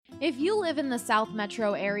If you live in the South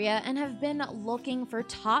Metro area and have been looking for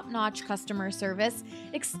top-notch customer service,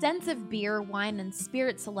 extensive beer, wine, and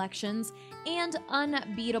spirit selections, and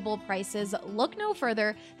unbeatable prices, look no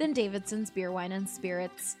further than Davidson's Beer, Wine, and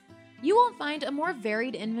Spirits. You won't find a more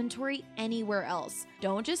varied inventory anywhere else.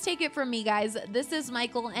 Don't just take it from me, guys. This is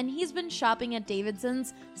Michael, and he's been shopping at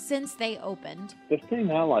Davidson's since they opened. The thing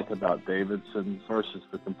I like about Davidson's versus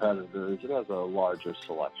the competitor is it has a larger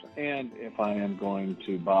selection. And if I am going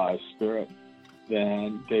to buy spirit,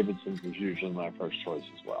 then Davidson's is usually my first choice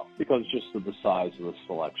as well, because just of the size of the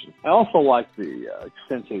selection. I also like the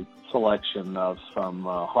extensive selection of some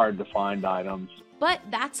hard-to-find items. But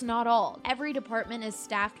that's not all. Every department is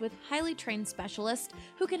staffed with highly trained specialists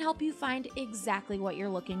who can help you find exactly what you're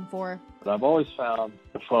looking for. But I've always found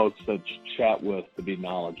the folks that you chat with to be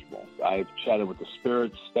knowledgeable. I've chatted with the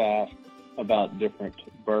spirits staff about different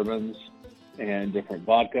bourbons and different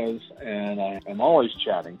vodkas, and I am always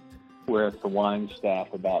chatting with the wine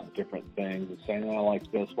staff about different things and saying, I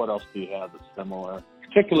like this, what else do you have that's similar?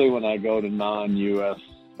 Particularly when I go to non-U.S.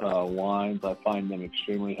 wines, I find them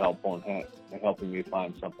extremely helpful in helping me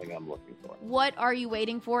find something I'm looking for. What are you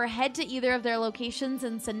waiting for? Head to either of their locations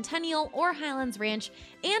in Centennial or Highlands Ranch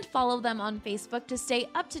and follow them on Facebook to stay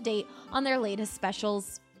up to date on their latest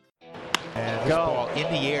specials. And this ball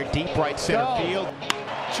in the air, deep right center field.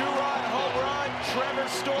 Two-run home run, Trevor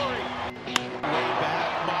Story. Way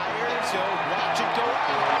back, Myers, watch it go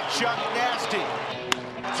out. Chuck Nasty.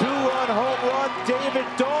 Two-run home run,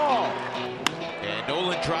 David Dahl. And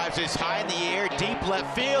Nolan drives this high in the air, deep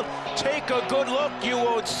left field. Take a good look, you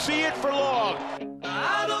won't see it for long.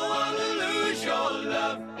 I don't want to lose your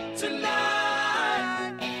love tonight.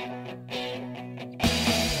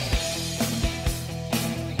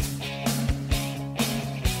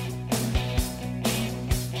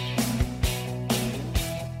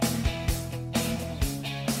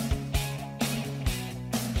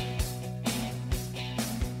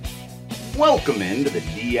 Welcome into the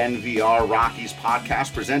DNVR Rockies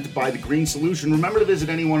podcast presented by The Green Solution. Remember to visit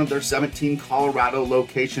any one of their 17 Colorado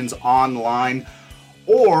locations online,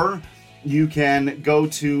 or you can go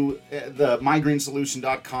to the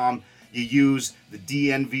mygreensolution.com. You use the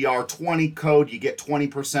DNVR20 code. You get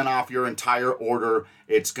 20% off your entire order.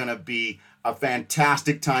 It's going to be a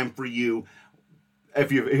fantastic time for you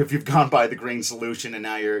if you've gone by The Green Solution and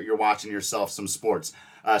now you're watching yourself some sports.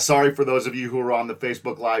 Sorry for those of you who are on the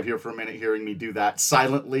Facebook Live here for a minute hearing me do that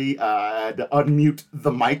silently to unmute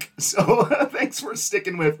the mic. So thanks for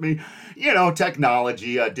sticking with me. You know,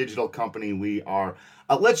 technology, a digital company we are.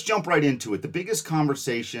 Let's jump right into it. The biggest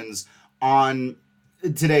conversations on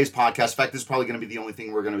today's podcast, in fact, this is probably going to be the only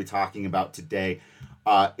thing we're going to be talking about today,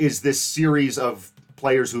 is this series of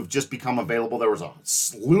players who've just become available. There was a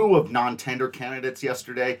slew of non-tender candidates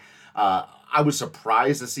yesterday. I was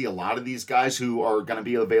surprised to see a lot of these guys who are going to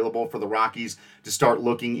be available for the Rockies to start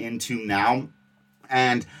looking into now.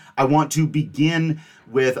 And I want to begin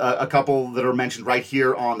with a couple that are mentioned right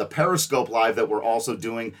here on the Periscope Live that we're also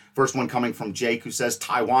doing. First one coming from Jake, who says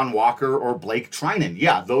Taijuan Walker or Blake Treinen.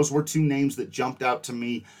 Yeah, those were two names that jumped out to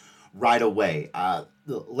me right away.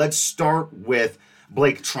 Let's start with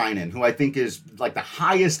Blake Treinen, who I think is like the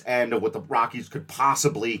highest end of what the Rockies could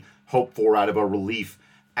possibly hope for out of a relief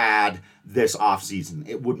add this offseason.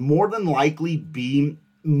 It would more than likely be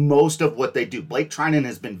most of what they do. Blake Treinen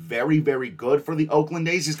has been very, very good for the Oakland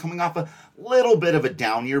A's. He's coming off a little bit of a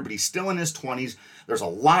down year, but he's still in his 20s. There's a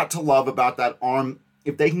lot to love about that arm.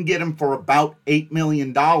 If they can get him for about $8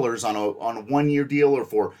 million on a one-year deal or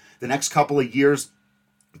for the next couple of years.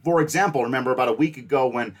 For example, remember about a week ago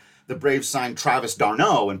when the Braves signed Travis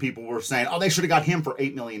d'Arnaud and people were saying, oh, they should have got him for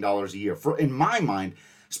 $8 million a year. In my mind,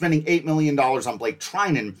 spending $8 million on Blake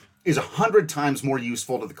Treinen is 100 times more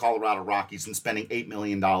useful to the Colorado Rockies than spending $8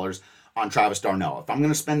 million on Travis d'Arnaud. If I'm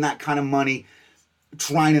going to spend that kind of money,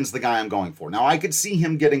 Treinen's the guy I'm going for. Now, I could see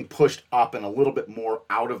him getting pushed up and a little bit more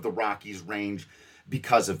out of the Rockies' range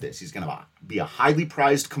because of this. He's going to be a highly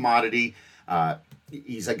prized commodity.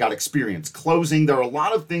 He's got experience closing. There are a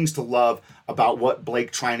lot of things to love about what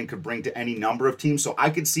Blake Treinen could bring to any number of teams. So I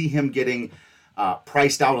could see him getting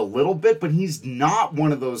priced out a little bit, but he's not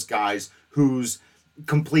one of those guys who's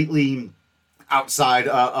completely outside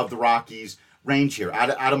of the Rockies' range here.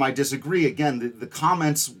 Adam, I disagree. Again, the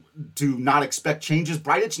comments do not expect changes.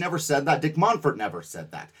 Bridich never said that. Dick Monfort never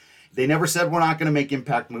said that. They never said we're not going to make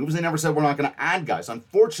impact moves. They never said we're not going to add guys.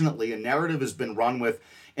 Unfortunately, a narrative has been run with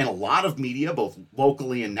in a lot of media, both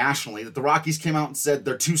locally and nationally, that the Rockies came out and said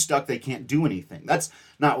they're too stuck, they can't do anything. That's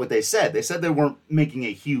not what they said. They said they weren't making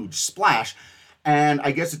a huge splash. And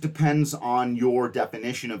I guess it depends on your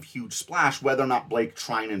definition of huge splash, whether or not Blake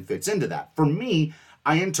Treinen fits into that. For me,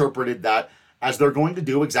 I interpreted that as they're going to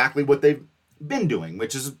do exactly what they've been doing,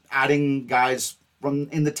 which is adding guys from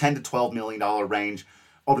in the $10 to $12 million range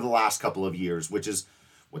over the last couple of years, which is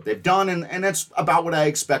what they've done, and that's about what I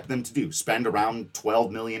expect them to do, spend around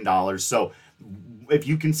 $12 million. So if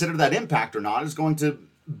you consider that impact or not is going to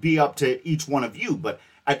be up to each one of you, but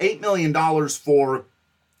at $8 million for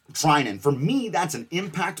Treinen, for me, that's an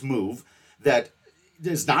impact move that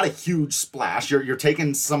is not a huge splash. You're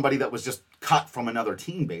taking somebody that was just cut from another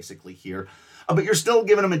team basically here, but you're still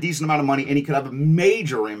giving him a decent amount of money, and he could have a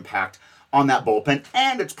major impact on that bullpen,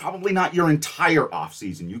 and it's probably not your entire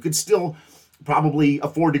offseason. You could still probably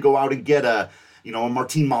afford to go out and get a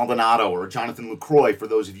Martin Maldonado or a Jonathan Lucroy for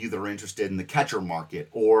those of you that are interested in the catcher market,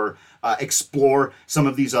 or explore some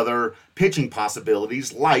of these other pitching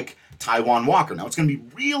possibilities like Taijuan Walker. Now, it's going to be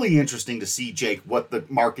really interesting to see, Jake, what the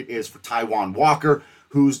market is for Taijuan Walker,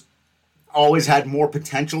 who's always had more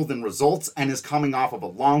potential than results and is coming off of a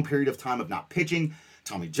long period of time of not pitching,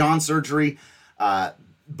 Tommy John surgery,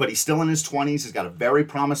 but he's still in his 20s. He's got a very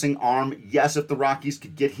promising arm. Yes, if the Rockies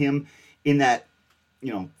could get him in that,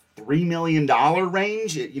 $3 million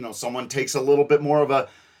range, someone takes a little bit more of a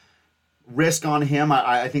risk on him.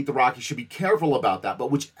 I think the Rockies should be careful about that.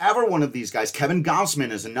 But whichever one of these guys, Kevin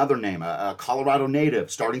Gausman is another name, a Colorado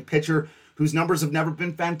native, starting pitcher whose numbers have never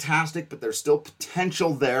been fantastic, but there's still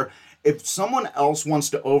potential there. If someone else wants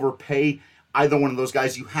to overpay either one of those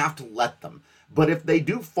guys, you have to let them. But if they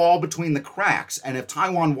do fall between the cracks, and if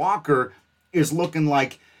Taijuan Walker is looking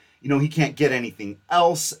like, he can't get anything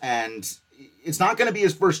else, and it's not going to be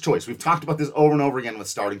his first choice. We've talked about this over and over again with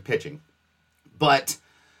starting pitching. But,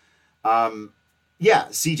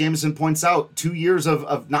 C. Jameson points out 2 years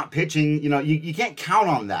of not pitching, you can't count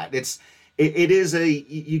on that.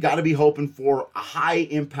 You got to be hoping for a high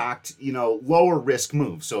impact, lower risk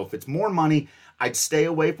move. So if it's more money, I'd stay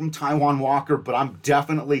away from Taijuan Walker, but I'm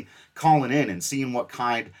definitely calling in and seeing what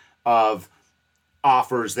kind of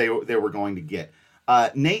offers they were going to get.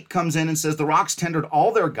 Nate comes in and says, the Rocks tendered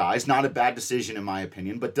all their guys. Not a bad decision, in my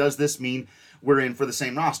opinion, but does this mean we're in for the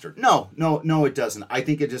same roster? No, it doesn't. I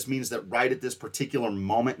think it just means that right at this particular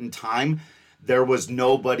moment in time, there was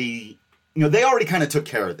nobody, they already kind of took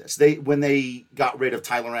care of this. When they got rid of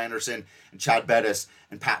Tyler Anderson and Chad Bettis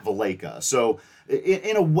and Pat Valaika. So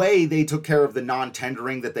in a way, they took care of the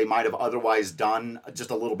non-tendering that they might have otherwise done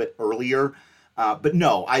just a little bit earlier. But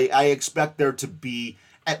no, I expect there to be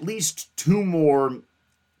at least two more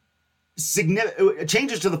significant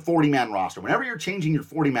changes to the 40-man roster. Whenever you're changing your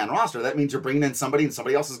 40-man roster, that means you're bringing in somebody and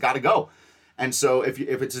somebody else has got to go. And so if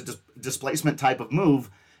it's a displacement type of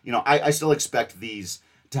move, I still expect these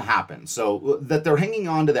to happen. So that they're hanging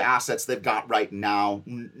on to the assets they've got right now,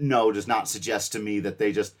 no, does not suggest to me that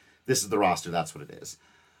this is the roster. That's what it is.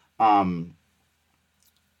 I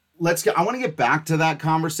want to get back to that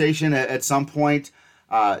conversation at some point.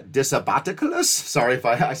 Disabaticus, sorry if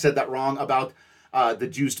I said that wrong, about the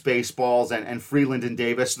juiced baseballs and Freeland and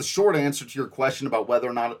Davis. The short answer to your question about whether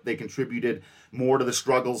or not they contributed more to the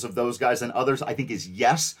struggles of those guys than others, I think is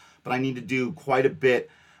yes, but I need to do quite a bit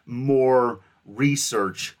more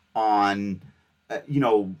research on,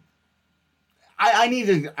 I need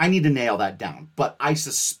to nail that down, but I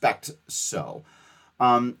suspect so.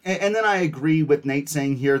 And then I agree with Nate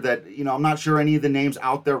saying here that, I'm not sure any of the names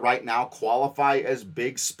out there right now qualify as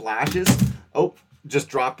big splashes. Oh, just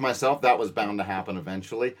dropped myself. That was bound to happen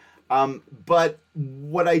eventually. But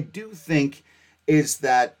what I do think is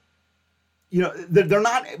that, they're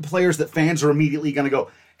not players that fans are immediately going to go,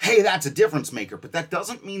 hey, that's a difference maker. But that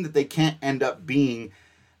doesn't mean that they can't end up being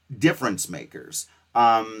difference makers.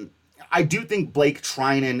 I do think Blake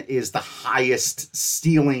Treinen is the highest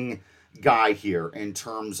ceiling guy here in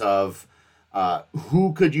terms of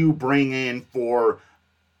who could you bring in for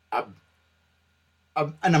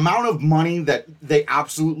an amount of money that they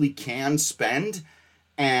absolutely can spend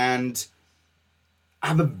and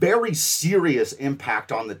have a very serious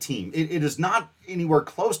impact on the team. It is not anywhere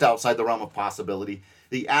close to outside the realm of possibility.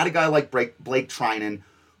 They add a guy like Blake Treinen,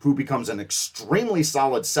 who becomes an extremely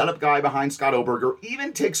solid setup guy behind Scott Oberger,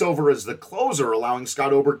 even takes over as the closer, allowing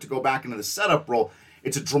Scott Oberg to go back into the setup role.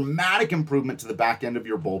 It's a dramatic improvement to the back end of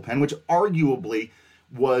your bullpen, which arguably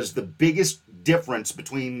was the biggest difference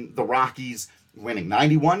between the Rockies winning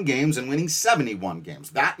 91 games and winning 71 games.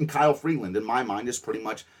 That and Kyle Freeland, in my mind, is pretty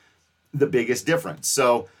much the biggest difference.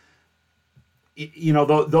 So,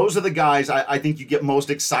 those are the guys I think you get most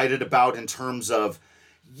excited about in terms of,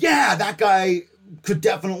 yeah, that guy could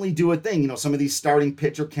definitely do a thing. Some of these starting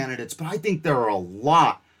pitcher candidates, but I think there are a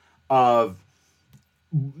lot of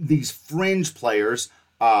these fringe players.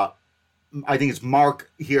 I think it's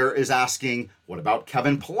Mark here is asking, what about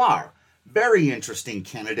Kevin Pillar? very interesting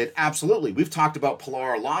candidate. Absolutely. We've talked about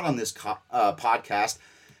Pilar a lot on this podcast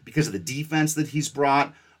because of the defense that he's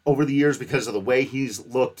brought over the years, because of the way he's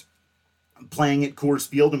looked playing at Coors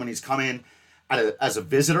Field, and when he's come in as a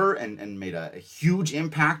visitor and made a huge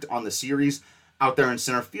impact on the series out there in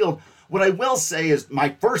center field. What I will say is my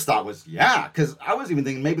first thought was, yeah, because I was even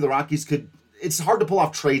thinking maybe the Rockies could, it's hard to pull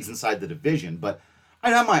off trades inside the division, but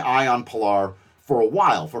I'd have my eye on Pilar for a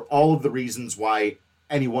while for all of the reasons why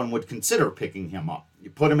anyone would consider picking him up. You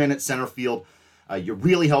put him in at center field, you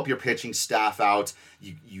really help your pitching staff out,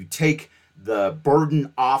 you take the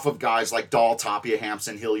burden off of guys like Dahl, Tapia,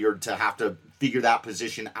 Hampson, Hilliard to have to figure that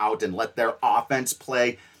position out and let their offense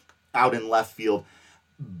play out in left field.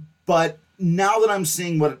 But now that I'm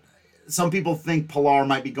seeing what some people think Pilar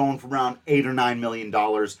might be going for around $8 or $9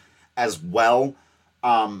 million as well,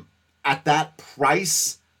 at that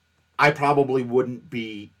price, I probably wouldn't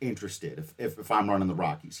be interested if I'm running the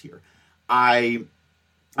Rockies here. I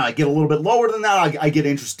get a little bit lower than that, I get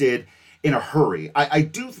interested in a hurry. I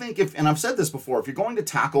do think and I've said this before, if you're going to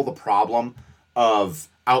tackle the problem of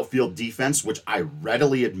outfield defense, which I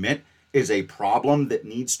readily admit is a problem that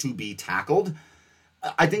needs to be tackled,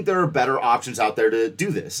 I think there are better options out there to do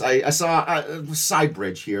this. I saw a side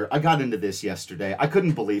bridge here. I got into this yesterday. I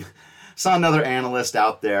couldn't believe. Saw another analyst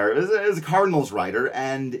out there. It was a Cardinals writer,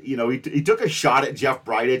 and he took a shot at Jeff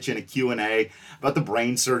Bridich in a Q&A about the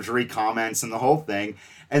brain surgery comments and the whole thing,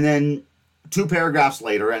 and then 2 paragraphs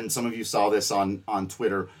later, and some of you saw this on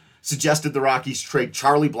Twitter, suggested the Rockies trade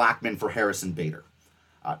Charlie Blackmon for Harrison Bader.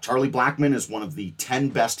 Charlie Blackmon is one of the 10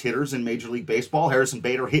 best hitters in Major League Baseball. Harrison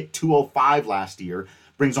Bader hit .205 last year,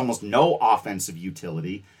 brings almost no offensive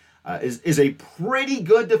utility, is a pretty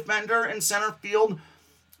good defender in center field,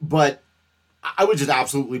 but I was just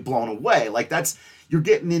absolutely blown away. Like, you're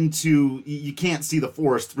getting into, you can't see the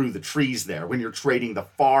forest through the trees there when you're trading the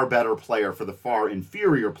far better player for the far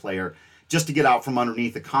inferior player just to get out from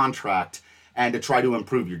underneath a contract and to try to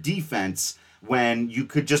improve your defense, when you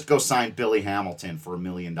could just go sign Billy Hamilton for $1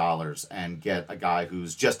 million and get a guy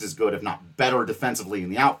who's just as good, if not better, defensively in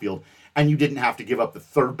the outfield, and you didn't have to give up the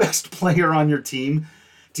third best player on your team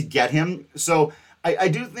to get him. So I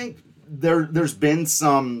do think there's been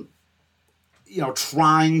some,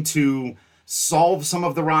 trying to solve some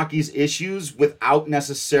of the Rockies' issues without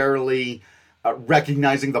necessarily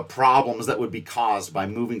recognizing the problems that would be caused by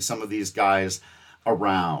moving some of these guys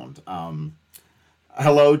around.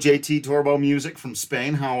 Hello, JT Turbo Music from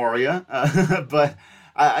Spain. How are you? But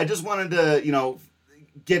I just wanted to,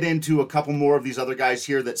 get into a couple more of these other guys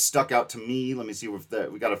here that stuck out to me. Let me see if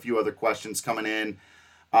we got a few other questions coming in.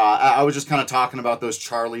 I was just kind of talking about those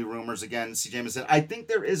Charlie rumors again, C. Jameson. I think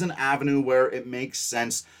there is an avenue where it makes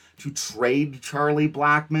sense to trade Charlie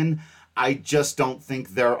Blackmon. I just don't think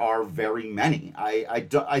there are very many. I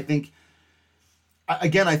think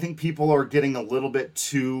people are getting a little bit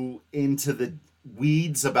too into the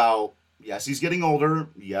weeds about, yes, he's getting older,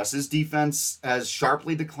 yes, his defense has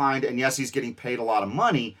sharply declined, and yes, he's getting paid a lot of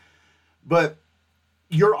money, but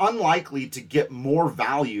you're unlikely to get more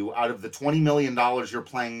value out of the $20 million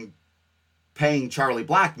you're paying Charlie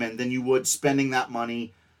Blackmon than you would spending that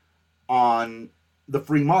money on the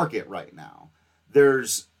free market right now.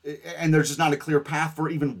 There's just not a clear path for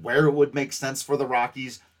even where it would make sense for the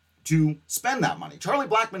Rockies to spend that money. Charlie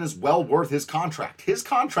Blackmon is well worth his contract. His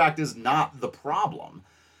contract is not the problem.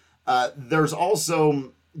 There's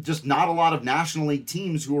also just not a lot of National League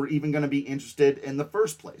teams who are even going to be interested in the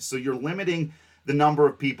first place. So you're limiting the number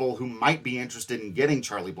of people who might be interested in getting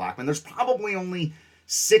Charlie Blackmon. There's probably only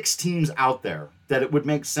 6 teams out there that it would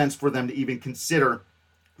make sense for them to even consider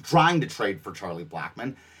trying to trade for Charlie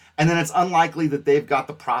Blackmon. And then it's unlikely that they've got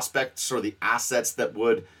the prospects or the assets that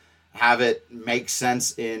would have it make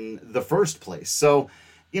sense in the first place. So,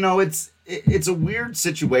 it's a weird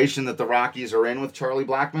situation that the Rockies are in with Charlie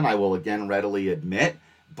Blackmon, I will again readily admit,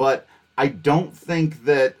 but I don't think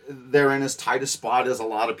that they're in as tight a spot as a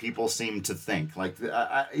lot of people seem to think. Like,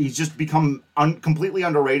 he's just become completely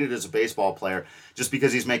underrated as a baseball player just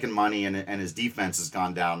because he's making money and his defense has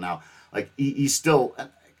gone down. Now, like, he's still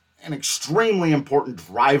an extremely important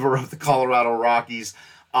driver of the Colorado Rockies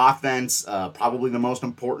offense, probably the most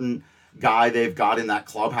important guy they've got in that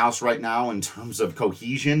clubhouse right now in terms of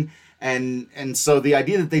cohesion. And so the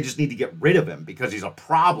idea that they just need to get rid of him because he's a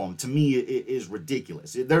problem, to me, is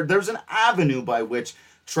ridiculous. There's an avenue by which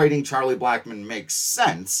trading Charlie Blackmon makes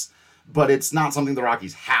sense, but it's not something the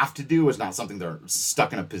Rockies have to do. It's not something they're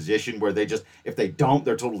stuck in a position where if they don't,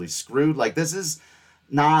 they're totally screwed. Like, this is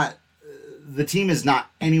not, the team is not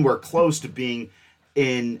anywhere close to being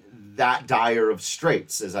in that dire of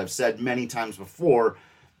straits. As I've said many times before,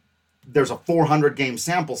 there's a 400 game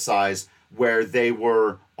sample size where they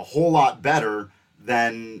were a whole lot better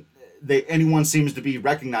than anyone seems to be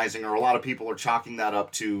recognizing, or a lot of people are chalking that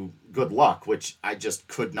up to good luck, which I just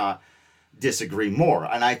could not disagree more.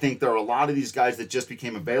 And I think there are a lot of these guys that just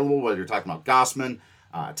became available, whether you're talking about Gossman,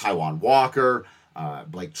 Taijuan Walker,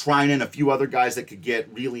 Blake Trinan, a few other guys that could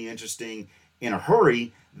get really interesting in a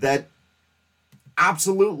hurry, that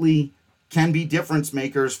absolutely can be difference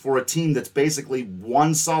makers for a team that's basically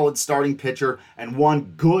one solid starting pitcher and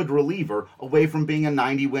one good reliever away from being a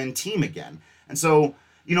 90-win team again. And so,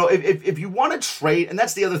 you know, if you want to trade, and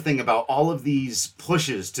that's the other thing about all of these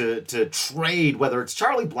pushes to trade, whether it's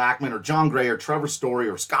Charlie Blackmon or Jon Gray or Trevor Story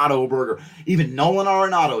or Scott Oberg or even Nolan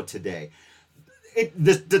Arenado today,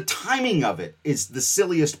 the timing of it is the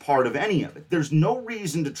silliest part of any of it. There's no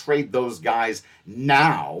reason to trade those guys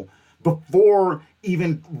now before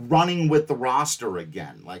even running with the roster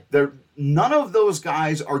again. Like, none of those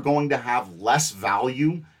guys are going to have less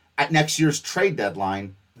value at next year's trade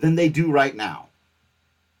deadline than they do right now.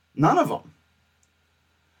 None of them.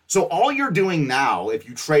 So all you're doing now, if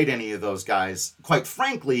you trade any of those guys, quite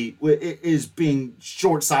frankly, is being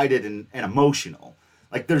short-sighted and emotional.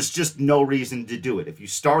 Like, there's just no reason to do it. If you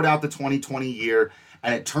start out the 2020 year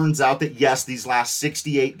and it turns out that, yes, these last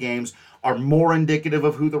 68 games are more indicative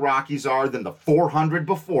of who the Rockies are than the 400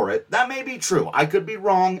 before it, that may be true. I could be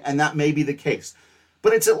wrong, and that may be the case.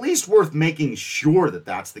 But it's at least worth making sure that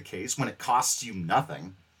that's the case when it costs you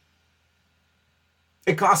nothing.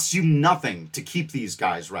 It costs you nothing to keep these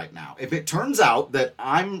guys right now. If it turns out that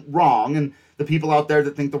I'm wrong and the people out there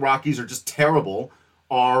that think the Rockies are just terrible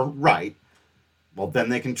are right, well, then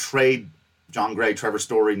they can trade Jon Gray, Trevor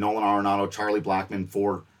Story, Nolan Arenado, Charlie Blackmon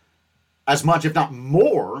for as much, if not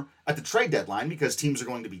more, at the trade deadline, because teams are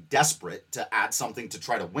going to be desperate to add something to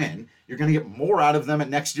try to win. You're going to get more out of them at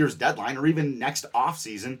next year's deadline or even next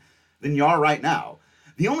offseason than you are right now.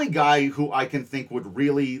 The only guy who I can think would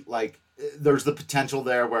really, there's the potential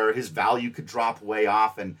there where his value could drop way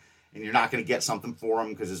off and you're not going to get something for him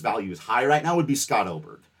because his value is high right now, would be Scott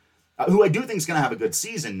Oberg, who I do think is going to have a good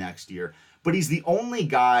season next year. But he's the only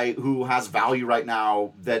guy who has value right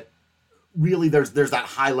now that really there's that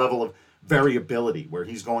high level of variability where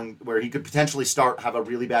he could potentially have a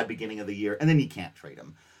really bad beginning of the year and then you can't trade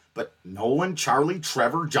him. But Nolan, Charlie,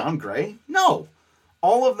 Trevor, Jon Gray, no.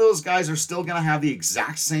 All of those guys are still going to have the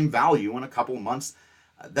exact same value in a couple of months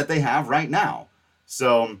that they have right now.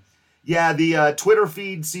 So, yeah, the Twitter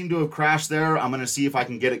feed seemed to have crashed there. I'm going to see if I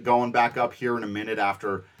can get it going back up here in a minute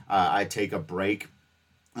after I take a break.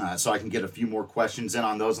 So I can get a few more questions in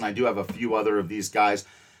on those. And I do have a few other of these guys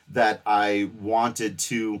that I wanted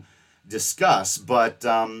to discuss. But,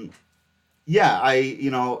 I'm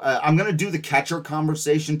going to do the catcher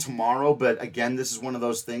conversation tomorrow. But again, this is one of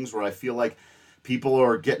those things where I feel like people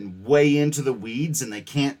are getting way into the weeds and they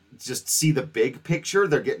can't just see the big picture.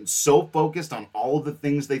 They're getting so focused on all of the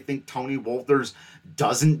things they think Tony Wolters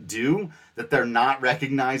doesn't do that they're not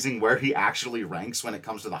recognizing where he actually ranks when it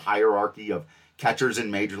comes to the hierarchy of catchers in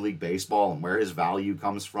Major League Baseball and where his value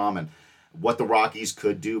comes from and what the Rockies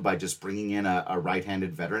could do by just bringing in a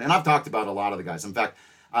right-handed veteran. And I've talked about a lot of the guys. In fact,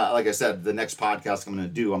 like I said, the next podcast I'm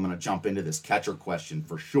going to jump into this catcher question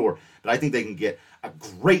for sure. But I think they can get a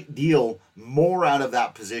great deal more out of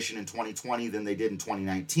that position in 2020 than they did in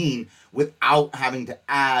 2019 without having to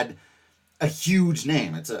add a huge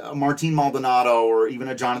name. It's a Martin Maldonado or even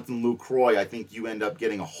a Jonathan Lucroy. I think you end up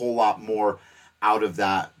getting a whole lot more out of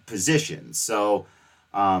that position. So,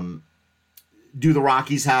 do the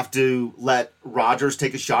Rockies have to let Rogers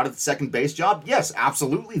take a shot at the second base job? Yes,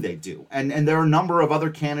 absolutely they do. And there are a number of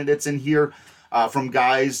other candidates in here from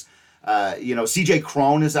guys. CJ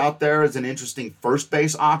Cron is out there as an interesting first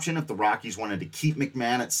base option if the Rockies wanted to keep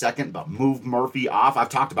McMahon at second but move Murphy off. I've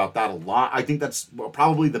talked about that a lot. I think that's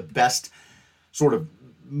probably the best sort of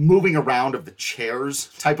moving around of the chairs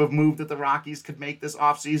type of move that the Rockies could make this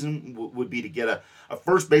offseason would be to get a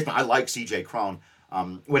first baseman. I like CJ Cron.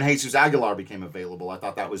 When Jesus Aguilar became available, I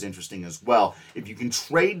thought that was interesting as well. If you can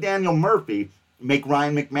trade Daniel Murphy, make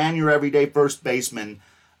Ryan McMahon your everyday first baseman,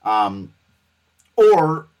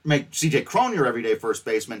 or make CJ Cron your everyday first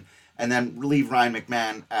baseman, and then leave Ryan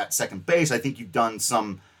McMahon at second base, I think you've done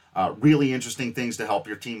some really interesting things to help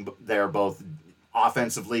your team there, both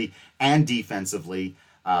offensively and defensively,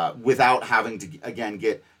 without having to, again,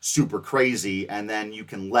 get super crazy. And then you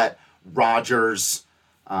can let Rogers,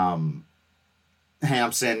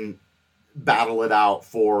 Hampson battle it out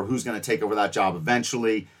for who's going to take over that job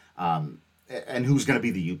eventually, and who's going to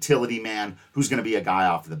be the utility man, who's going to be a guy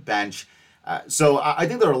off the bench. So I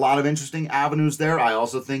think there are a lot of interesting avenues there. I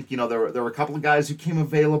also think, there were a couple of guys who came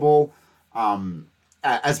available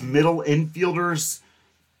as middle infielders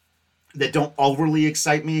that don't overly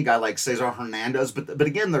excite me. A guy like Cesar Hernandez, but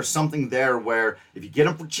again, there's something there where if you get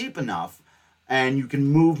him for cheap enough and you can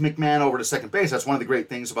move McMahon over to second base, that's one of the great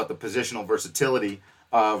things about the positional versatility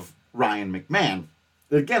of Ryan McMahon.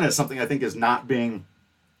 Again, it's something I think is not being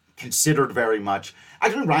considered very much.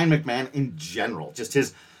 Actually, Ryan McMahon in general, just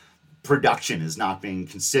his production is not being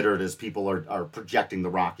considered as people are projecting the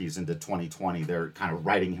Rockies into 2020. They're kind of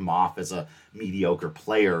writing him off as a mediocre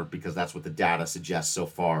player because that's what the data suggests so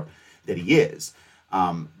far that he is.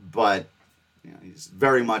 But you know, he's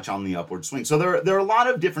very much on the upward swing. So there are a lot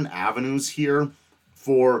of different avenues here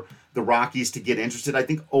for the Rockies to get interested. I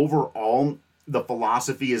think overall the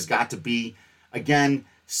philosophy has got to be, again,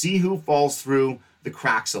 see who falls through the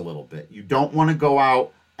cracks a little bit. You don't want to go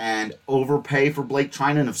out and overpay for Blake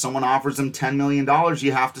Treinen. If someone offers him $10 million,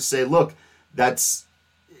 you have to say, look, there's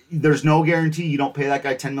no guarantee you don't pay that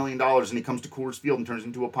guy $10 million and he comes to Coors Field and turns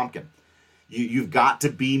into a pumpkin. You've got to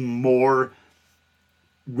be more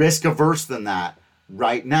risk averse than that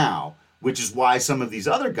right now, which is why some of these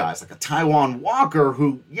other guys, like a Taijuan Walker,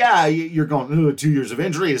 who, yeah, you're going, 2 years of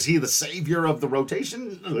injury, is he the savior of the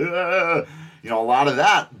rotation? A lot of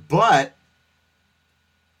that. But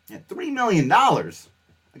at $3 million, a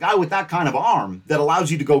guy with that kind of arm that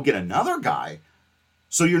allows you to go get another guy,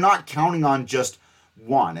 so you're not counting on just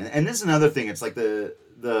one. And this is another thing. It's like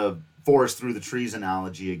the forest through the trees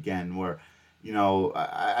analogy again, where,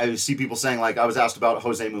 I see people saying, like, I was asked about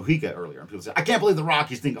Jose Mujica earlier, and people say, I can't believe the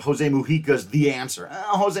Rockies think Jose Mujica's the answer.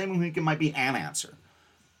 Jose Mujica might be an answer.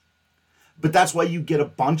 But that's why you get a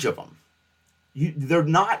bunch of them. They're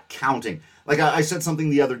not counting. Like, I said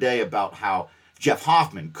something the other day about how Jeff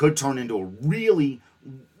Hoffman could turn into a really,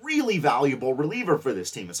 really valuable reliever for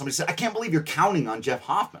this team. And somebody said, I can't believe you're counting on Jeff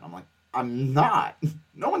Hoffman. I'm like, I'm not.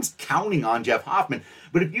 No one's counting on Jeff Hoffman.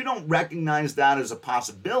 But if you don't recognize that as a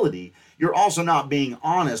possibility, you're also not being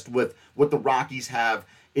honest with what the Rockies have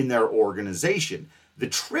in their organization. The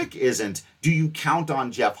trick isn't, do you count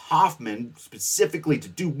on Jeff Hoffman specifically to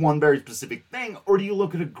do one very specific thing, or do you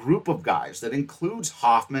look at a group of guys that includes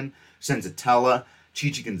Hoffman, Senzatella,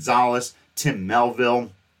 Chichi Gonzalez, Tim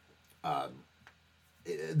Melville?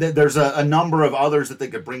 There's a number of others that they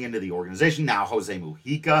could bring into the organization. Now, Jose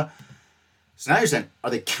Mujica. So now you're saying, are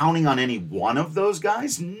they counting on any one of those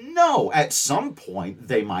guys? No. At some point,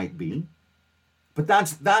 they might be. But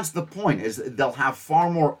that's the point, is they'll have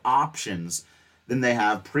far more options than they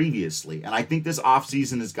have previously. And I think this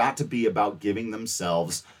offseason has got to be about giving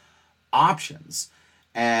themselves options.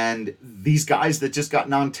 And these guys that just got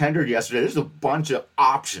non-tendered yesterday, there's a bunch of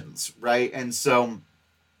options, right? And so,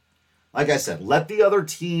 like I said, let the other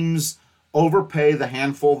teams overpay the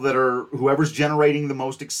handful that are whoever's generating the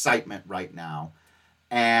most excitement right now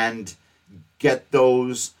and get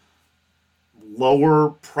those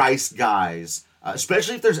lower price guys,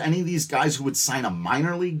 especially if there's any of these guys who would sign a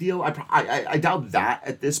minor league deal. I doubt that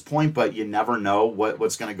at this point, but you never know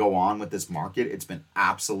what's going to go on with this market. It's been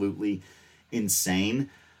absolutely insane.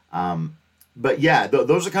 But yeah,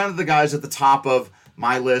 those are kind of the guys at the top of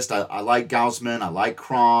my list. I like Gausman. I like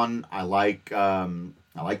Cron. I like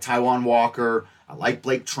Taijuan Walker. I like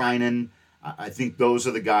Blake Treinen. I think those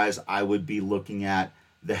are the guys I would be looking at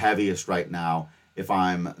the heaviest right now if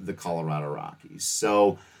I'm the Colorado Rockies.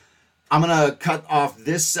 So I'm going to cut off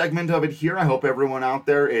this segment of it here. I hope everyone out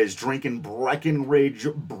there is drinking Breckenridge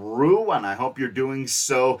Brew, and I hope you're doing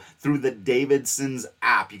so through the Davidson's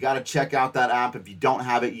app. You got to check out that app if you don't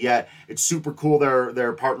have it yet. It's super cool.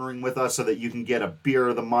 They're partnering with us so that you can get a beer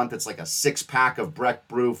of the month. It's like a 6-pack of Breck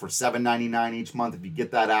Brew for $7.99 each month if you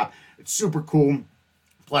get that app. It's super cool.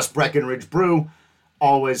 Plus Breckenridge Brew,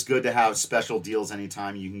 always good to have special deals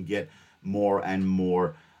anytime you can get more and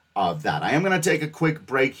more of that. I am going to take a quick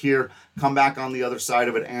break here, come back on the other side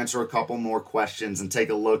of it, answer a couple more questions, and take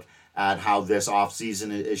a look at how this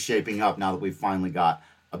offseason is shaping up now that we've finally got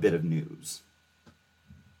a bit of news.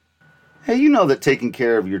 Hey, you know that taking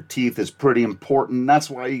care of your teeth is pretty important. That's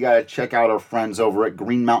why you got to check out our friends over at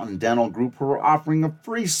Green Mountain Dental Group, who are offering a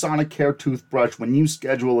free Sonicare toothbrush when you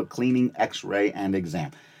schedule a cleaning, x-ray, and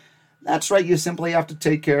exam. That's right, you simply have to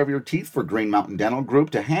take care of your teeth for Green Mountain Dental Group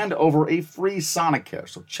to hand over a free Sonicare.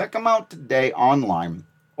 So check them out today online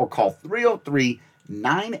or call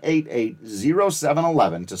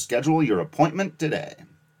 303-988-0711 to schedule your appointment today.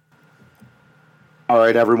 All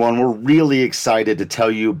right, everyone, we're really excited to tell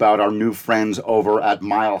you about our new friends over at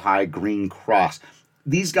Mile High Green Cross.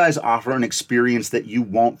 These guys offer an experience that you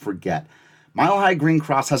won't forget. Mile High Green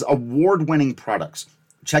Cross has award-winning products.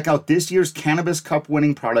 Check out this year's Cannabis Cup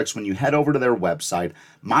winning products when you head over to their website.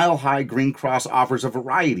 Mile High Green Cross offers a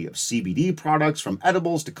variety of CBD products, from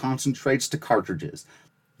edibles to concentrates to cartridges.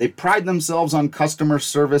 They pride themselves on customer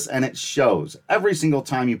service, and it shows. Every single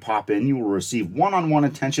time you pop in, you will receive one-on-one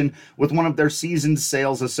attention with one of their seasoned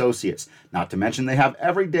sales associates. Not to mention they have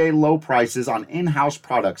everyday low prices on in-house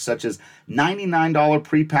products such as $99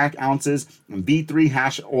 pre-pack ounces and B3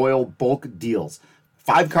 hash oil bulk deals.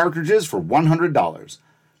 5 cartridges for $100.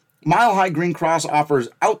 Mile High Green Cross offers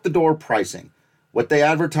out-the-door pricing. What they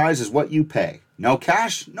advertise is what you pay. No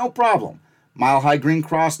cash? No problem. Mile High Green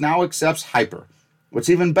Cross now accepts Hyper. What's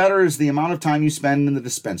even better is the amount of time you spend in the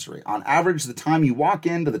dispensary. On average, the time you walk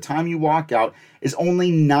in to the time you walk out is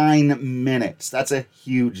only 9 minutes. That's a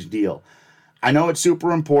huge deal. I know it's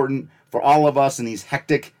super important for all of us in these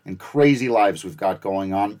hectic and crazy lives we've got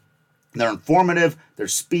going on. They're informative, they're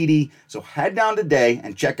speedy, so head down today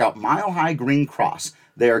and check out Mile High Green Cross.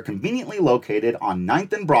 They are conveniently located on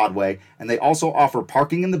 9th and Broadway, and they also offer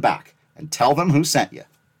parking in the back. And tell them who sent you.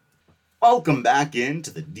 Welcome back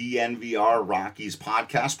into the DNVR Rockies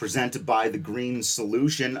podcast presented by The Green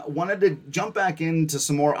Solution. I wanted to jump back into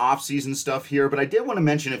some more off-season stuff here, but I did want to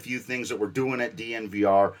mention a few things that we're doing at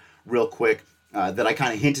DNVR real quick that I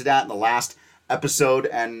kind of hinted at in the last episode,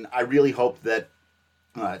 and I really hope that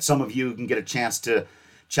some of you can get a chance to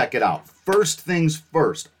check it out. First things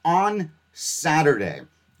first, on Saturday,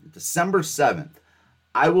 December 7th,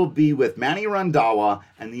 I will be with Manny Randhawa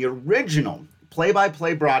and the original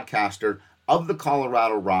play-by-play broadcaster of the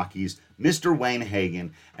Colorado Rockies, Mr. Wayne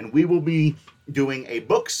Hagan, and we will be doing a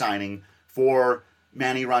book signing for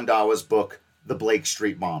Manny Randhawa's book, The Blake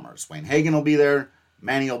Street Bombers. Wayne Hagan will be there,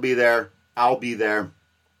 Manny will be there, I'll be there,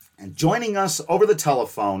 and joining us over the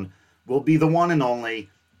telephone will be the one and only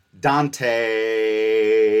Dante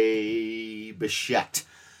Bichette.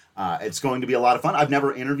 It's going to be a lot of fun. I've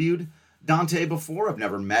never interviewed Dante before. I've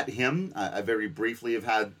never met him. I very briefly have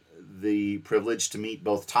had the privilege to meet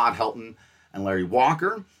both Todd Helton and Larry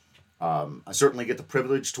Walker. I certainly get the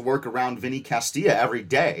privilege to work around Vinny Castilla every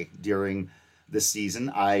day during this season.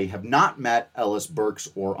 I have not met Ellis Burks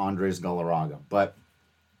or Andres Galarraga, but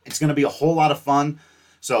it's going to be a whole lot of fun.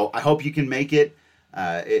 So I hope you can make it.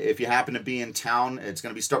 If you happen to be in town, it's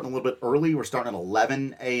going to be starting a little bit early. We're starting at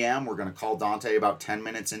 11 a.m. We're going to call Dante about 10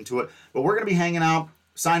 minutes into it. But we're going to be hanging out,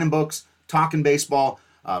 signing books, talking baseball,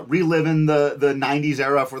 reliving the 90s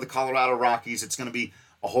era for the Colorado Rockies. It's going to be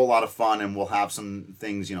a whole lot of fun, and we'll have some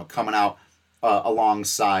things, coming out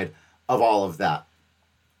alongside of all of that.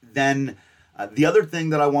 Then the other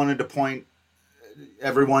thing that I wanted to point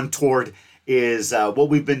everyone toward is what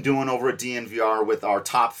we've been doing over at DNVR with our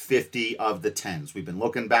top 50 of the 10s. We've been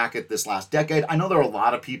looking back at this last decade. I know there are a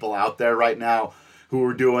lot of people out there right now who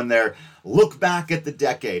are doing their look back at the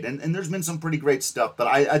decade, and there's been some pretty great stuff, but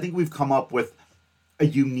I think we've come up with a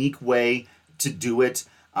unique way to do it.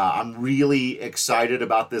 I'm really excited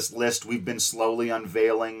about this list we've been slowly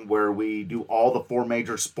unveiling, where we do all the 4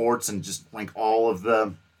 major sports and just rank all of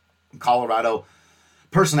the Colorado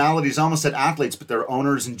personalities, almost said athletes, but there are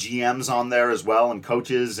owners and GMs on there as well, and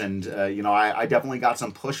coaches, and I definitely got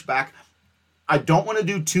some pushback. I don't want to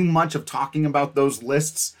do too much of talking about those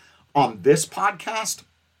lists on this podcast.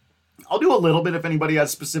 I'll do a little bit if anybody has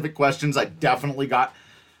specific questions. I definitely got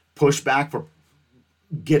pushback for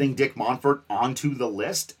getting Dick Monfort onto the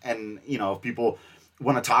list, and if people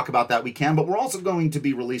want to talk about that, we can. But we're also going to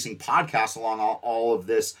be releasing podcasts along all of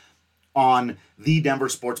this on the Denver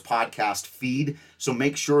Sports Podcast feed, so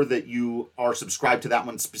make sure that you are subscribed to that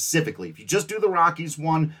one specifically. If you just do the Rockies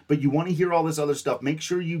one, but you want to hear all this other stuff, make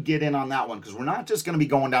sure you get in on that one, because we're not just going to be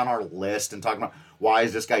going down our list and talking about why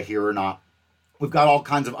is this guy here or not. We've got all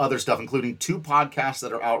kinds of other stuff, including 2 podcasts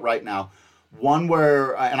that are out right now. One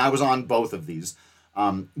where, and I was on both of these,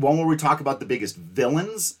 one where we talk about the biggest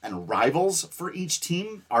villains and rivals for each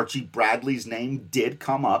team. Archie Bradley's name did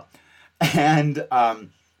come up. And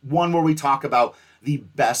one where we talk about the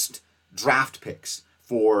best draft picks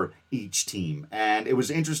for each team. And it was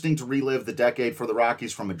interesting to relive the decade for the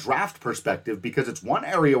Rockies from a draft perspective, because it's one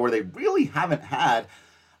area where they really haven't had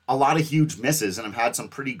a lot of huge misses and have had some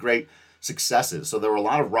pretty great successes. So there were a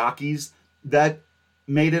lot of Rockies that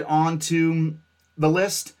made it onto the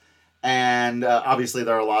list. And obviously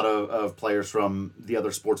there are a lot of players from the other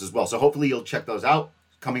sports as well. So hopefully you'll check those out.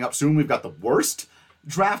 Coming up soon, we've got the worst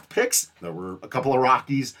draft picks. There were a couple of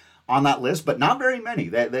Rockies on that list, but not very many.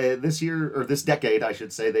 They this year, or this decade, I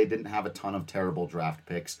should say, they didn't have a ton of terrible draft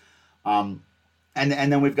picks. And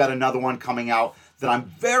then we've got another one coming out that I'm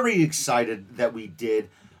very excited that we did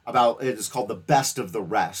about. It is called The Best of the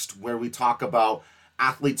Rest, where we talk about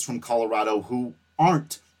athletes from Colorado who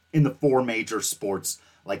aren't in the 4 major sports,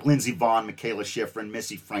 like Lindsey Vonn, Michaela Schifrin,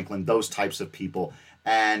 Missy Franklin, those types of people.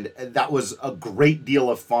 And that was a great deal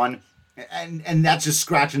of fun. And that's just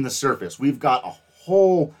scratching the surface. We've got a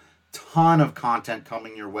whole ton of content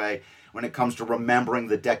coming your way when it comes to remembering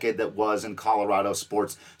the decade that was in Colorado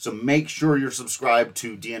sports. So make sure you're subscribed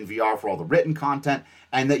to DNVR for all the written content,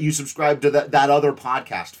 and that you subscribe to that other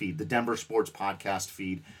podcast feed, the Denver Sports Podcast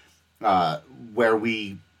feed, where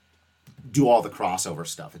we do all the crossover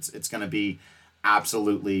stuff. It's going to be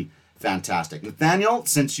absolutely fantastic. Nathaniel,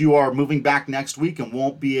 since you are moving back next week and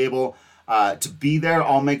won't be able to be there,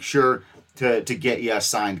 I'll make sure to get you a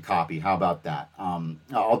signed copy. How about that?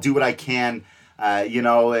 I'll do what I can.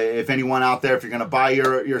 If anyone out there, if you're going to buy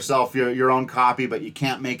yourself your own copy, but you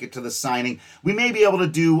can't make it to the signing, we may be able to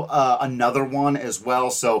do another one as well.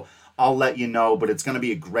 So I'll let you know, but it's going to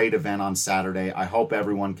be a great event on Saturday. I hope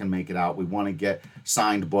everyone can make it out. We want to get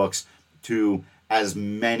signed books to as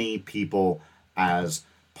many people as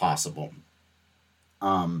possible.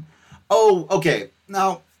 Okay.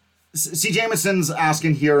 Now, C. Jameson's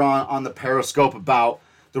asking here on the Periscope about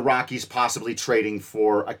the Rockies possibly trading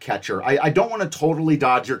for a catcher. I don't want to totally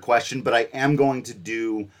dodge your question, but I am going to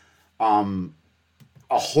do a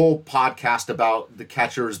whole podcast about the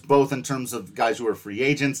catchers, both in terms of guys who are free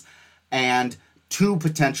agents and two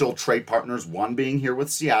potential trade partners, one being here with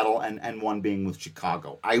Seattle and one being with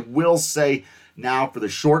Chicago. I will say now, for the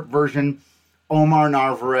short version, Omar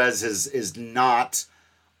Narvaez is not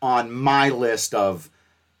on my list of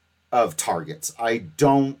targets. I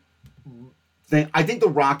think the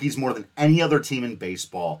Rockies, more than any other team in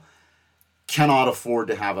baseball, cannot afford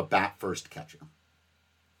to have a bat first catcher.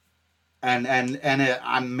 And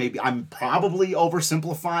I'm probably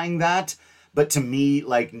oversimplifying that, but to me,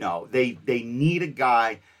 no, they need a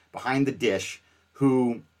guy behind the dish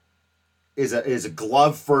who is a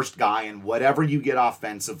glove first guy, and whatever you get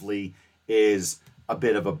offensively is a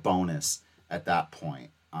bit of a bonus at that point.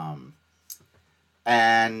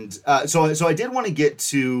 So I did want to get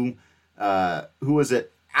to who was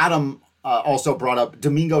it? Adam also brought up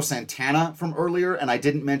Domingo Santana from earlier, and I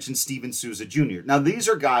didn't mention Steven Souza Jr. Now, these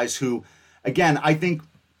are guys who, again, I think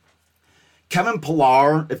if Kevin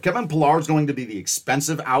Pillar is going to be the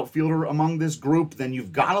expensive outfielder among this group, then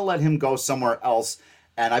you've got to let him go somewhere else.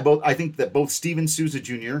 And I think that both Steven Souza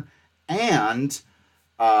Jr. and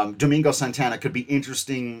Domingo Santana could be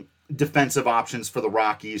interesting defensive options for the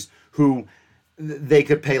Rockies, who they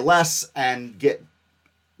could pay less and get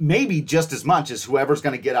maybe just as much as whoever's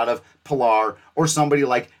going to get out of Pillar, or somebody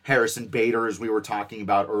like Harrison Bader, as we were talking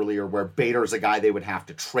about earlier, where Bader is a guy they would have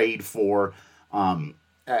to trade for.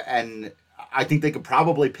 And I think they could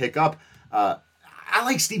probably pick up. I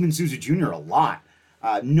like Steven Souza Jr. a lot.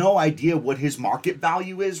 No idea what his market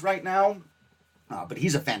value is right now, but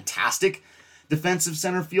he's a fantastic defensive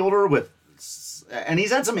center fielder and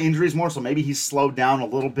he's had some injuries more, so maybe he's slowed down a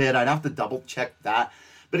little bit. I'd have to double check that.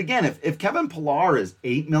 But again, if Kevin Pillar is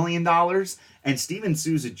 $8 million and Steven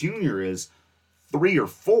Souza Jr. is 3 or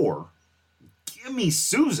 4, give me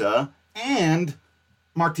Souza and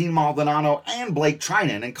Martin Maldonado and Blake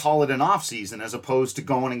Trinan and call it an offseason, as opposed to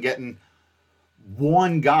going and getting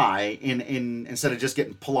one guy in instead of just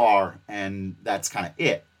getting Pillar, and that's kind of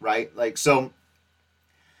it, right? So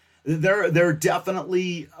there are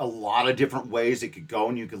definitely a lot of different ways it could go,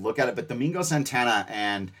 and you could look at it. But Domingo Santana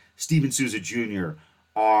and Steven Souza Jr.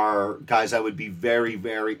 are guys I would be very,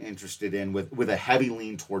 very interested in with a heavy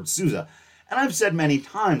lean towards Souza. And I've said many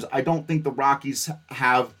times, I don't think the Rockies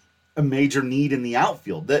have a major need in the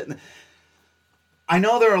outfield. I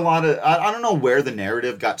know there are a lot of, I don't know where the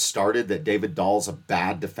narrative got started that David Dahl's a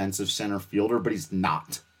bad defensive center fielder, but he's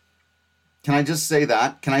not. Can I just say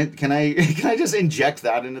that? Can I just inject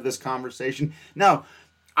that into this conversation? Now,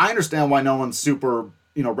 I understand why no one's super,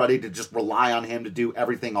 ready to just rely on him to do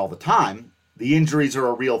everything all the time. The injuries are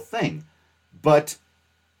a real thing. But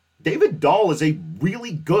David Dahl is a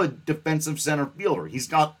really good defensive center fielder. He's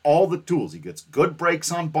got all the tools. He gets good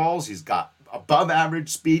breaks on balls. He's got above average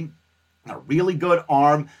speed, a really good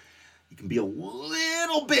arm. He can be a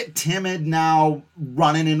little bit timid now,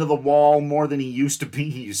 running into the wall more than he used to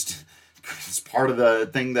be. It's part of the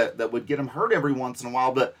thing that would get him hurt every once in a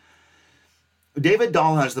while. But David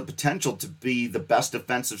Dahl has the potential to be the best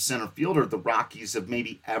defensive center fielder the Rockies have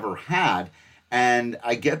maybe ever had. And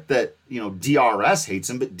I get that, DRS hates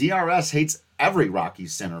him, but DRS hates every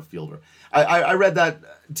Rockies center fielder. I read that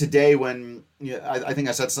today when I think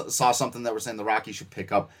I saw something that was saying the Rockies should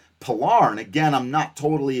pick up Pillar. And again, I'm not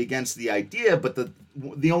totally against the idea, but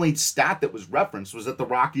the only stat that was referenced was that the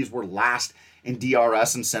Rockies were last in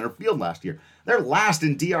DRS in center field last year. They're last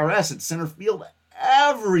in DRS in center field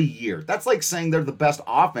every year. That's like saying they're the best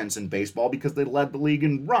offense in baseball because they led the league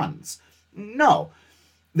in runs. No.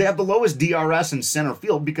 They have the lowest DRS in center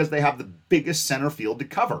field because they have the biggest center field to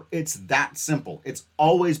cover. It's that simple. It's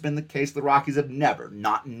always been the case. The Rockies have never,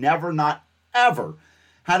 not ever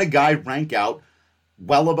had a guy rank out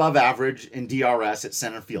well above average in DRS at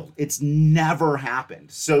center field. It's never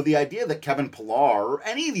happened. So the idea that Kevin Pillar or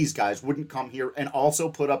any of these guys wouldn't come here and also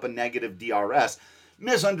put up a negative DRS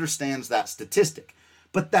misunderstands that statistic.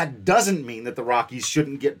 But that doesn't mean that the Rockies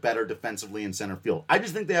shouldn't get better defensively in center field. I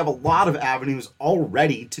just think they have a lot of avenues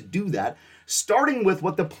already to do that, starting with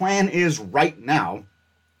what the plan is right now,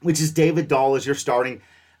 which is David Dahl as your starting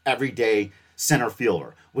everyday center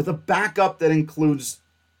fielder, with a backup that includes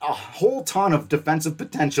a whole ton of defensive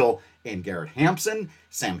potential in Garrett Hampson,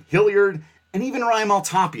 Sam Hilliard, and even Raimel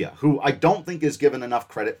Tapia, who I don't think is given enough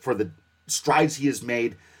credit for the strides he has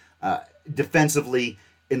made defensively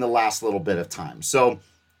in the last little bit of time. So,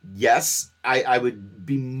 yes, I would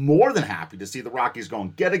be more than happy to see the Rockies go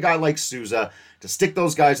and get a guy like Souza to stick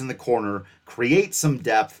those guys in the corner, create some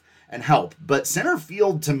depth, and help. But center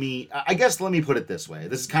field, to me, I guess let me put it this way.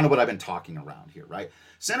 This is kind of what I've been talking around here, right?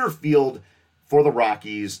 Center field for the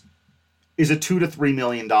Rockies is a $2 to $3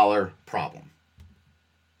 million problem.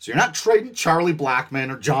 So you're not trading Charlie Blackmon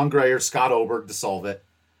or John Gray or Scott Oberg to solve it.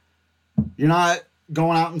 You're not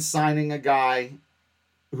going out and signing a guy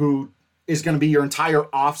who is going to be your entire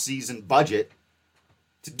offseason budget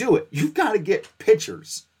to do it. You've got to get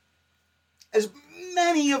pitchers, as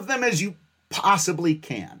many of them as you possibly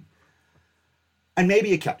can, and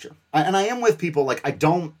maybe a catcher. And I am with people like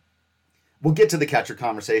we'll get to the catcher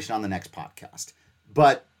conversation on the next podcast.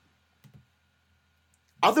 But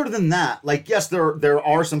other than that, like, yes, there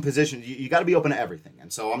are some positions. You got to be open to everything.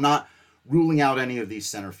 And so I'm not ruling out any of these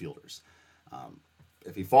center fielders.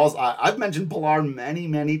 If he falls, I've mentioned Pillar many,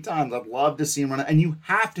 many times. I'd love to see him run it. And you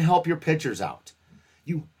have to help your pitchers out.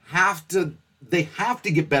 They have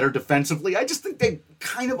to get better defensively. I just think they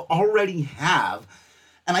kind of already have.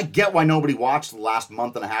 And I get why nobody watched the last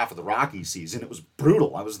month and a half of the Rockies season. It was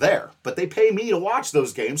brutal. I was there. But they pay me to watch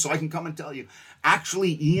those games so I can come and tell you,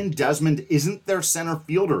 actually, Ian Desmond isn't their center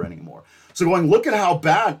fielder anymore. So look at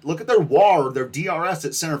their WAR, their DRS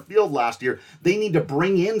at center field last year. They need to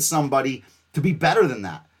bring in somebody to be better than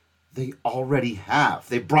that. They already have.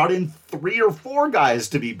 They brought in 3 or 4 guys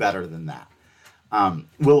to be better than that.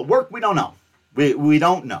 Will it work? We don't know. We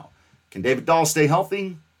don't know. Can David Dahl stay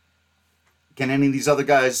healthy? Can any of these other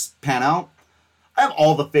guys pan out? I have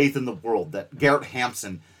all the faith in the world that Garrett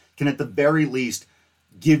Hampson can at the very least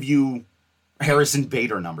give you Harrison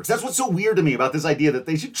Bader numbers. That's what's so weird to me about this idea that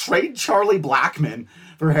they should trade Charlie Blackmon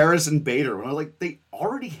for Harrison Bader. When I was like, they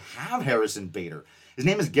already have Harrison Bader. His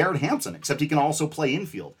name is Garrett Hampson, except he can also play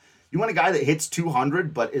infield. You want a guy that hits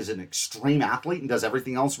 200 but is an extreme athlete and does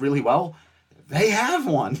everything else really well? They have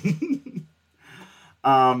one.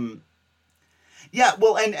 Yeah,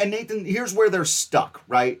 well, and Nathan, here's where they're stuck,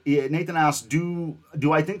 right? Nathan asks, do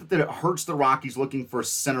I think that it hurts the Rockies looking for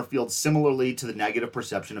center field similarly to the negative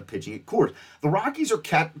perception of pitching at Coors? The Rockies are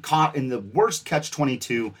caught in the worst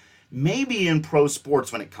catch-22 maybe in pro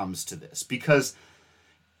sports when it comes to this, because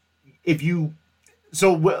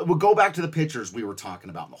so we'll go back to the pitchers we were talking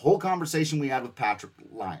about, the whole conversation we had with Patrick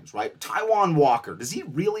Lyons, right? Taijuan Walker, does he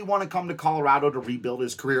really want to come to Colorado to rebuild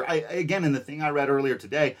his career? Again, in the thing I read earlier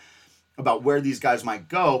today about where these guys might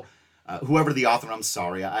go, whoever the author, I'm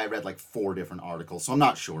sorry, I read like 4 different articles, so I'm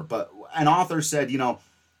not sure, but an author said,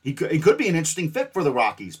 he could be an interesting fit for the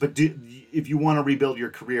Rockies, but if you want to rebuild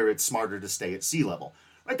your career, it's smarter to stay at sea level,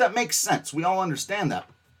 right? That makes sense. We all understand that.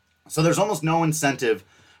 So there's almost no incentive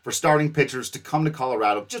for starting pitchers to come to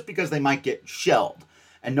Colorado just because they might get shelled.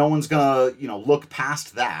 And no one's going to, look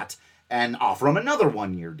past that and offer them another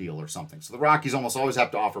 1-year deal or something. So the Rockies almost always have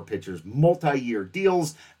to offer pitchers multi-year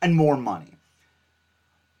deals and more money.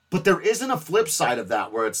 But there isn't a flip side of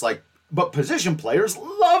that where it's like, but position players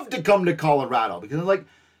love to come to Colorado because they're like,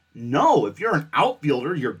 no, if you're an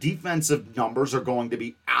outfielder, your defensive numbers are going to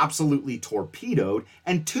be absolutely torpedoed.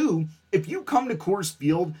 And 2, if you come to Coors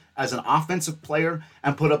Field as an offensive player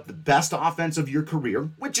and put up the best offense of your career,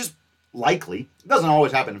 which is likely, it doesn't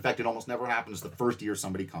always happen. In fact, it almost never happens the first year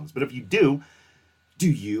somebody comes. But if you do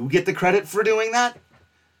you get the credit for doing that?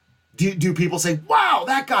 Do people say, wow,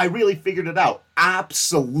 that guy really figured it out?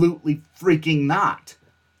 Absolutely freaking not.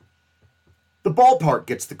 The ballpark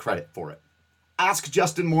gets the credit for it. Ask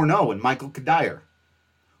Justin Morneau and Michael Kadire,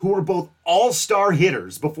 who were both all-star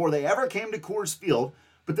hitters before they ever came to Coors Field,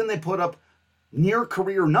 but then they put up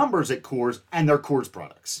near-career numbers at Coors and their Coors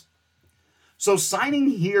products. So signing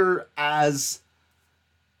here as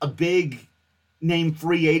a big-name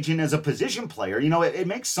free agent as a position player, it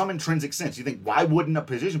makes some intrinsic sense. You think, why wouldn't a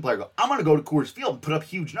position player go, I'm going to go to Coors Field and put up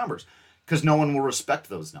huge numbers? because no one will respect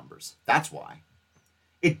those numbers. That's why.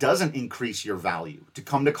 It doesn't increase your value to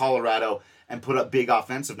come to Colorado and put up big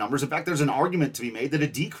offensive numbers. In fact, there's an argument to be made that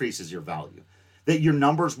it decreases your value, that your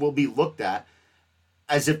numbers will be looked at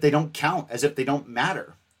as if they don't count, as if they don't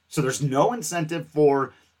matter. So there's no incentive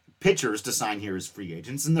for pitchers to sign here as free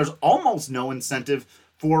agents, and there's almost no incentive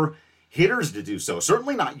for hitters to do so.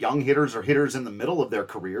 Certainly not young hitters or hitters in the middle of their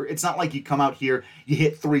career. It's not like you come out here, you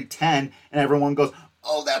hit 310, and everyone goes,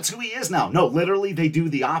 oh, that's who he is now. No, literally they do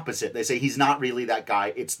the opposite. They say he's not really that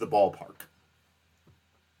guy, it's the ballpark.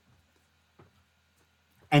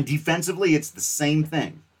 And defensively, it's the same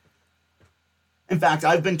thing. In fact,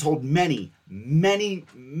 I've been told many, many,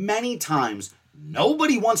 many times,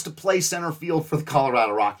 nobody wants to play center field for the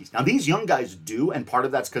Colorado Rockies. Now, these young guys do, and part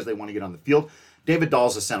of that's because they want to get on the field. David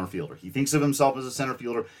Dahl's a center fielder. He thinks of himself as a center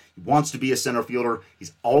fielder. He wants to be a center fielder.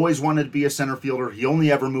 He's always wanted to be a center fielder. He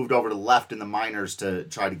only ever moved over to left in the minors to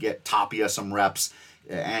try to get Tapia some reps,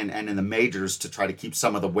 and in the majors to try to keep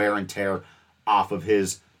some of the wear and tear off of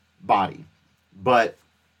his body. But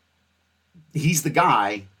he's the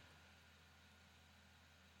guy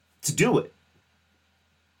to do it.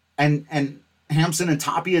 And Hampson and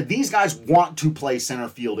Tapia, these guys want to play center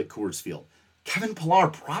field at Coors Field. Kevin Pillar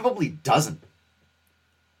probably doesn't.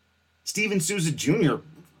 Steven Souza Jr.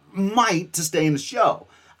 might to stay in the show.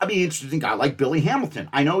 I'd be interested in a guy like Billy Hamilton.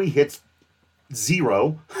 I know he hits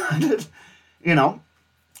 0. You know,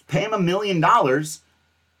 pay him $1 million.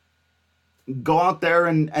 Go out there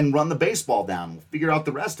and run the baseball down. We'll figure out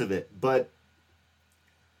the rest of it. But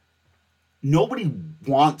nobody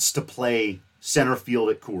wants to play center field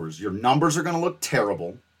at Coors. Your numbers are going to look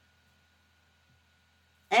terrible.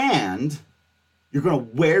 And you're going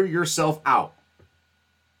to wear yourself out.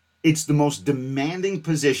 It's the most demanding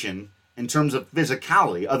position in terms of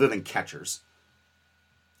physicality, other than catchers,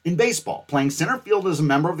 in baseball. Playing center field as a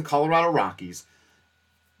member of the Colorado Rockies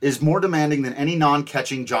is more demanding than any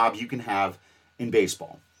non-catching job you can have in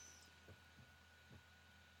baseball.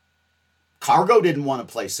 Cargo didn't want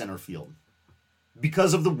to play center field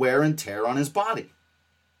because of the wear and tear on his body.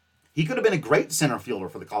 He could have been a great center fielder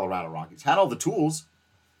for the Colorado Rockies, had all the tools,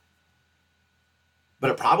 but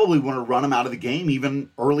it probably would have run him out of the game even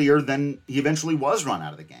earlier than he eventually was run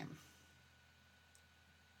out of the game.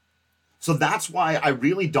 So that's why I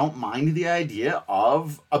really don't mind the idea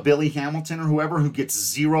of a Billy Hamilton or whoever who gets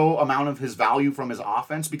 0 amount of his value from his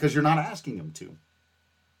offense, because you're not asking him to.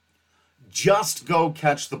 Just go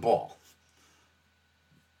catch the ball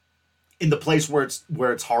in the place where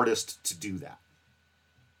it's hardest to do that.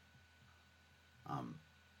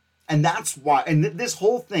 And that's why, and this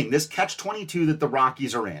whole thing, this catch-22 that the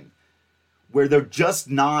Rockies are in, where they're just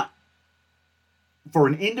not, for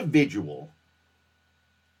an individual,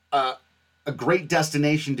 a great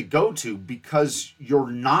destination to go to, because you're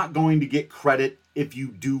not going to get credit if you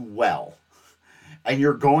do well. And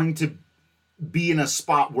you're going to be in a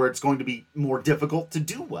spot where it's going to be more difficult to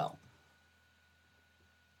do well.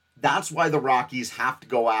 That's why the Rockies have to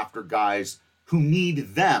go after guys who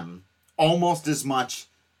need them almost as much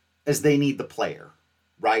as they need the player,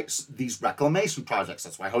 right? These reclamation projects.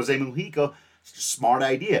 That's why Jose Mujica, it's a smart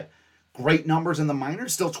idea. Great numbers in the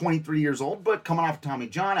minors, still 23 years old, but coming off Tommy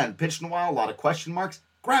John, hadn't pitched in a while, a lot of question marks.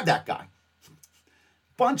 Grab that guy.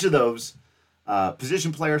 Bunch of those,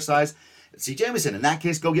 position player size. C. Jameson, in that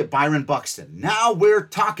case, go get Byron Buxton. Now we're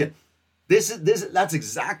talking. That's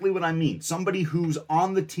exactly what I mean. Somebody who's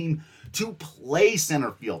on the team to play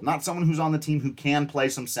center field, not someone who's on the team who can play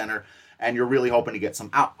some center, and you're really hoping to get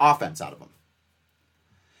some offense out of them.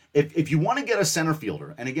 If you want to get a center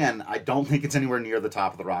fielder, and again, I don't think it's anywhere near the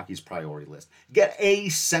top of the Rockies' priority list, get a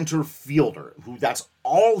center fielder who that's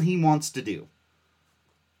all he wants to do.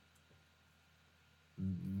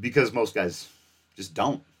 Because most guys just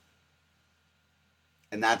don't.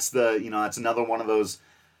 And that's that's another one of those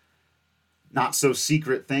not so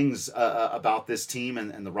secret things about this team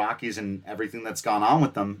and the Rockies and everything that's gone on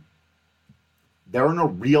with them. They're in a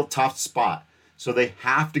real tough spot. So they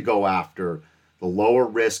have to go after the lower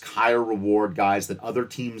risk, higher reward guys that other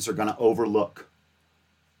teams are going to overlook.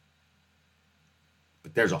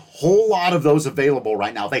 But there's a whole lot of those available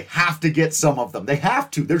right now. They have to get some of them. They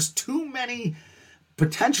have to. There's too many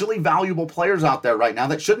potentially valuable players out there right now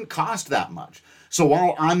that shouldn't cost that much. So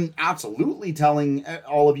while I'm absolutely telling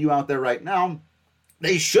all of you out there right now,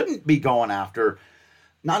 they shouldn't be going after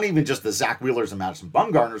not even just the Zach Wheelers and Madison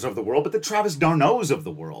Bumgarners of the world, but the Travis d'Arnaud's of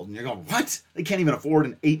the world. And you're going, what? They can't even afford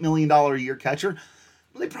an $8 million a year catcher?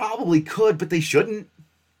 Well, they probably could, but they shouldn't.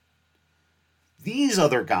 These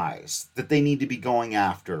other guys that they need to be going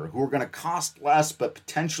after, who are going to cost less but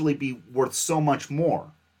potentially be worth so much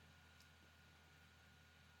more.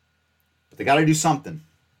 They got to do something.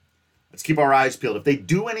 Let's keep our eyes peeled. If they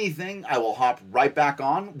do anything, I will hop right back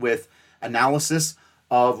on with analysis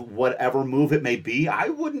of whatever move it may be. I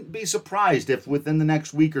wouldn't be surprised if within the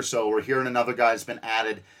next week or so we're hearing another guy's been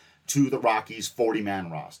added to the Rockies 40-man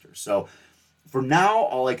roster. So for now,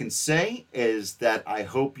 all I can say is that I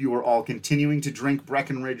hope you are all continuing to drink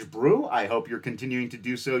Breckenridge Brew. I hope you're continuing to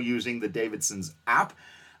do so using the Davidson's app.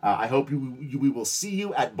 I hope we will see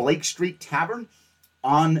you at Blake Street Tavern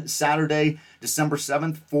on Saturday, December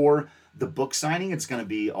 7th for the book signing. It's going to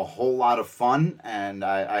be a whole lot of fun, and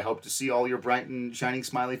I hope to see all your bright and shining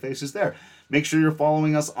smiley faces there. Make sure you're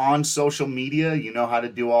following us on social media. You know how to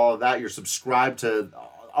do all of that. You're subscribed to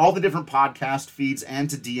all the different podcast feeds and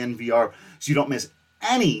to DNVR so you don't miss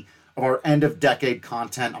any of our end-of-decade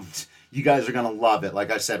content. You guys are going to love it. Like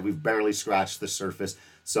I said, we've barely scratched the surface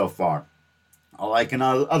so far. All I can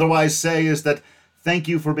otherwise say is that thank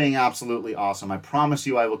you for being absolutely awesome. I promise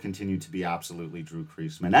you I will continue to be absolutely Drew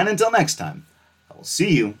Creasman. And until next time, I will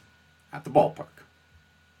see you at the ballpark.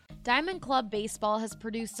 Diamond Club Baseball has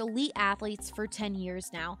produced elite athletes for 10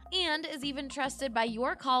 years now and is even trusted by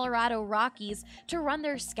your Colorado Rockies to run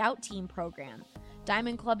their scout team program.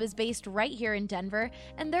 Diamond Club is based right here in Denver,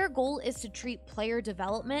 and their goal is to treat player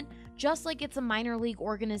development just like it's a minor league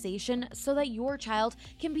organization so that your child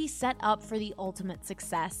can be set up for the ultimate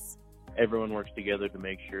success. Everyone works together to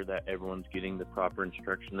make sure that everyone's getting the proper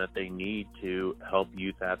instruction that they need to help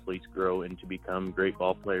youth athletes grow and to become great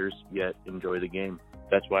ball players, yet enjoy the game.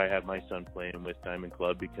 That's why I have my son playing with Diamond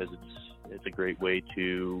Club, because it's a great way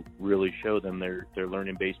to really show them they're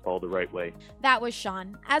learning baseball the right way. That was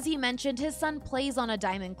Sean. As he mentioned, his son plays on a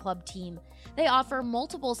Diamond Club team. They offer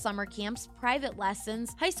multiple summer camps, private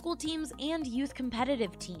lessons, high school teams, and youth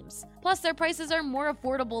competitive teams. Plus, their prices are more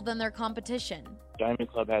affordable than their competition. Diamond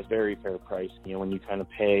Club has very fair price. When you kind of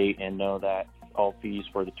pay and know that all fees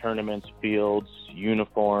for the tournaments, fields,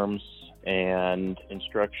 uniforms, and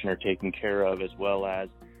instruction are taken care of, as well as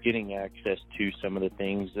getting access to some of the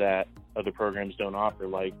things that other programs don't offer,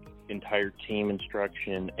 like entire team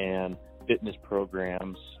instruction and fitness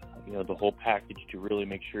programs, the whole package to really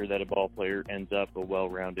make sure that a ball player ends up a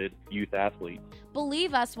well-rounded youth athlete.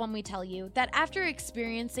 Believe us when we tell you that after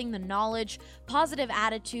experiencing the knowledge, positive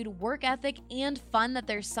attitude, work ethic, and fun that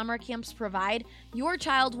their summer camps provide, your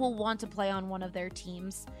child will want to play on one of their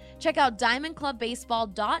teams. Check out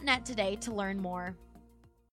diamondclubbaseball.net today to learn more.